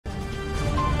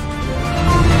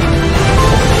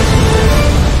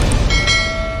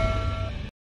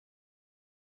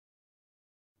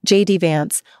J.D.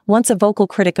 Vance, once a vocal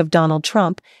critic of Donald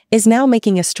Trump, is now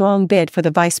making a strong bid for the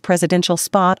vice presidential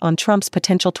spot on Trump's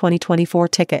potential 2024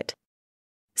 ticket.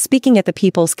 Speaking at the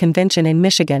People's Convention in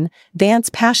Michigan, Vance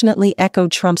passionately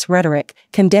echoed Trump's rhetoric,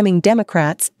 condemning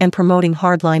Democrats and promoting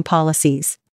hardline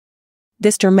policies.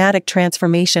 This dramatic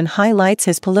transformation highlights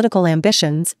his political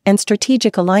ambitions and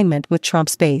strategic alignment with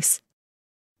Trump's base.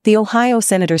 The Ohio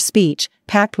senator's speech,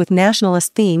 packed with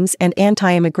nationalist themes and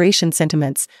anti-immigration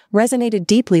sentiments, resonated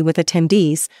deeply with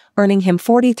attendees, earning him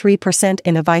 43%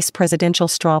 in a vice presidential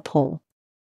straw poll.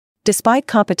 Despite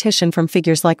competition from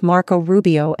figures like Marco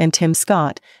Rubio and Tim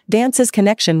Scott, Vance's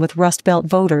connection with Rust Belt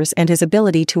voters and his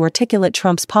ability to articulate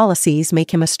Trump's policies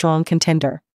make him a strong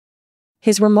contender.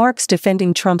 His remarks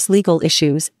defending Trump's legal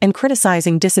issues and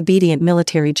criticizing disobedient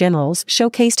military generals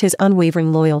showcased his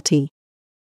unwavering loyalty.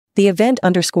 The event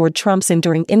underscored Trump's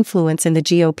enduring influence in the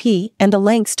GOP and the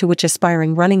lengths to which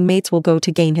aspiring running mates will go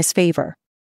to gain his favor.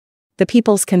 The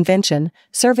People's Convention,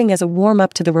 serving as a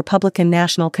warm-up to the Republican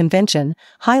National Convention,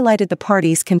 highlighted the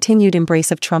party's continued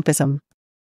embrace of Trumpism.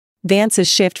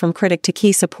 Vance's shift from critic to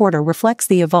key supporter reflects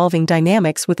the evolving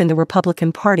dynamics within the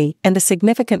Republican Party and the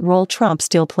significant role Trump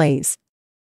still plays.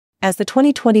 As the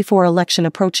 2024 election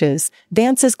approaches,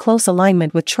 Vance's close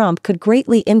alignment with Trump could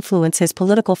greatly influence his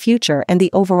political future and the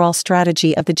overall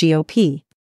strategy of the GOP.